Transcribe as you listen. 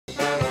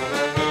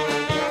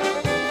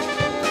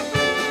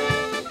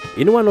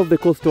In one of the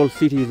coastal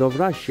cities of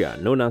Russia,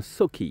 known as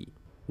Sochi,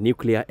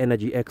 nuclear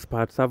energy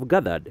experts have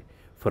gathered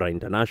for an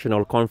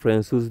international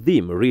conference whose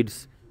theme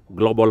reads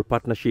Global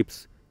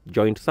Partnerships,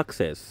 Joint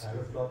Success.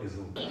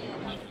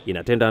 In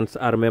attendance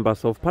are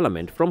members of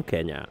parliament from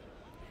Kenya.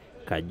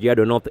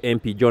 Kajiado North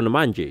MP John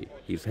Manje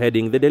is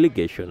heading the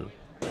delegation.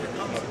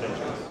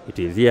 It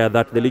is here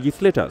that the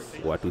legislators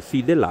were to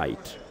see the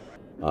light.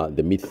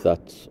 The myth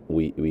that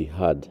we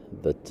had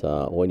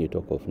that when you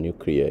talk of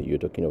nuclear, you're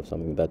talking of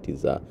something that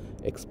is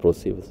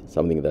explosive,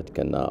 something that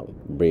can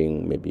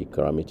bring maybe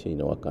calamity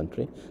in our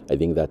country. I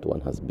think that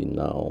one has been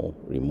now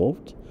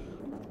removed.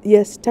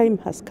 Yes, time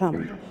has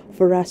come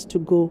for us to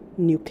go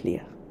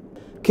nuclear.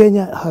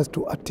 Kenya has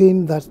to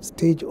attain that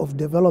stage of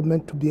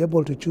development to be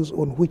able to choose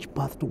on which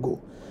path to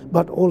go.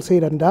 But all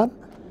said and done,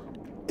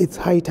 it's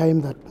high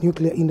time that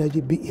nuclear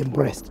energy be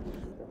embraced.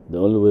 The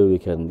only way we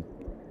can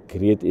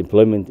create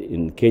employment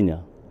in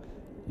Kenya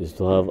is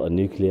to have a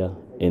nuclear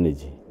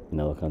energy in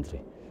our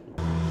country.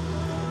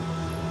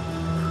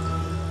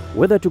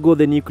 Whether to go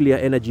the nuclear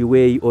energy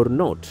way or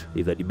not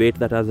is a debate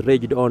that has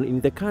raged on in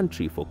the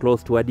country for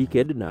close to a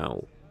decade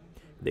now.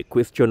 The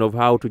question of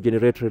how to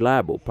generate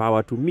reliable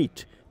power to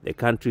meet the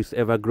country's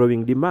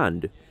ever-growing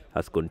demand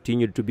has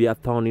continued to be a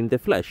thorn in the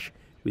flesh,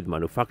 with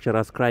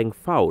manufacturers crying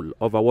foul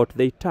over what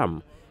they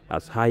term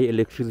as high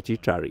electricity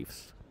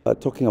tariffs.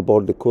 Talking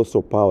about the cost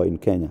of power in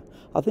Kenya,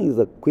 I think it's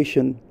a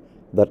question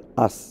that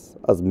us,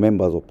 as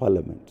members of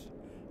parliament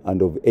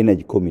and of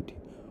energy committee,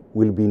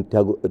 will be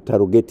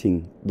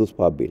interrogating those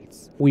power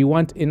bills. We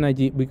want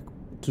energy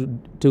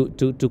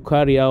to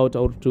carry out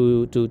or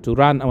to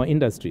run our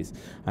industries.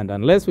 And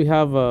unless we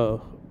have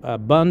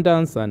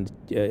abundance and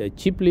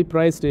cheaply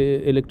priced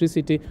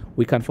electricity,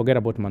 we can forget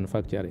about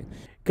manufacturing.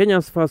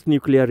 Kenya's first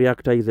nuclear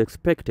reactor is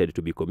expected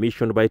to be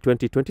commissioned by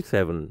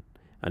 2027,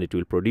 and it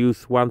will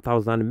produce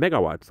 1,000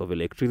 megawatts of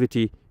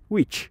electricity,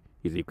 which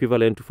is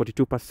equivalent to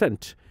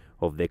 42%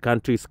 of the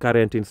country's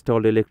current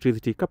installed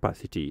electricity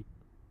capacity.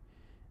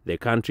 The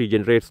country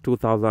generates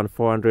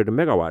 2,400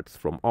 megawatts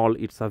from all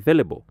its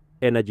available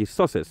energy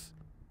sources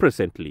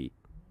presently.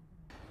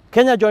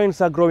 Kenya joins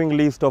a growing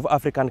list of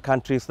African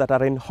countries that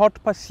are in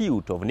hot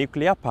pursuit of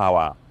nuclear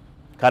power.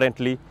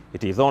 Currently,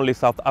 it is only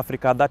South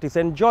Africa that is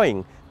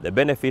enjoying the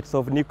benefits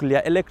of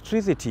nuclear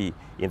electricity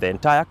in the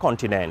entire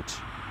continent.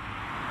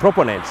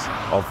 Proponents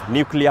of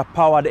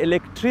nuclear-powered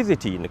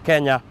electricity in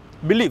Kenya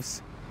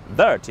believes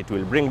that it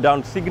will bring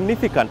down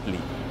significantly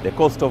the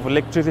cost of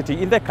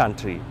electricity in the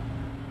country.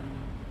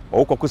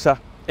 Okusa,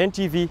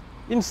 NTV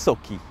in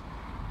Sochi.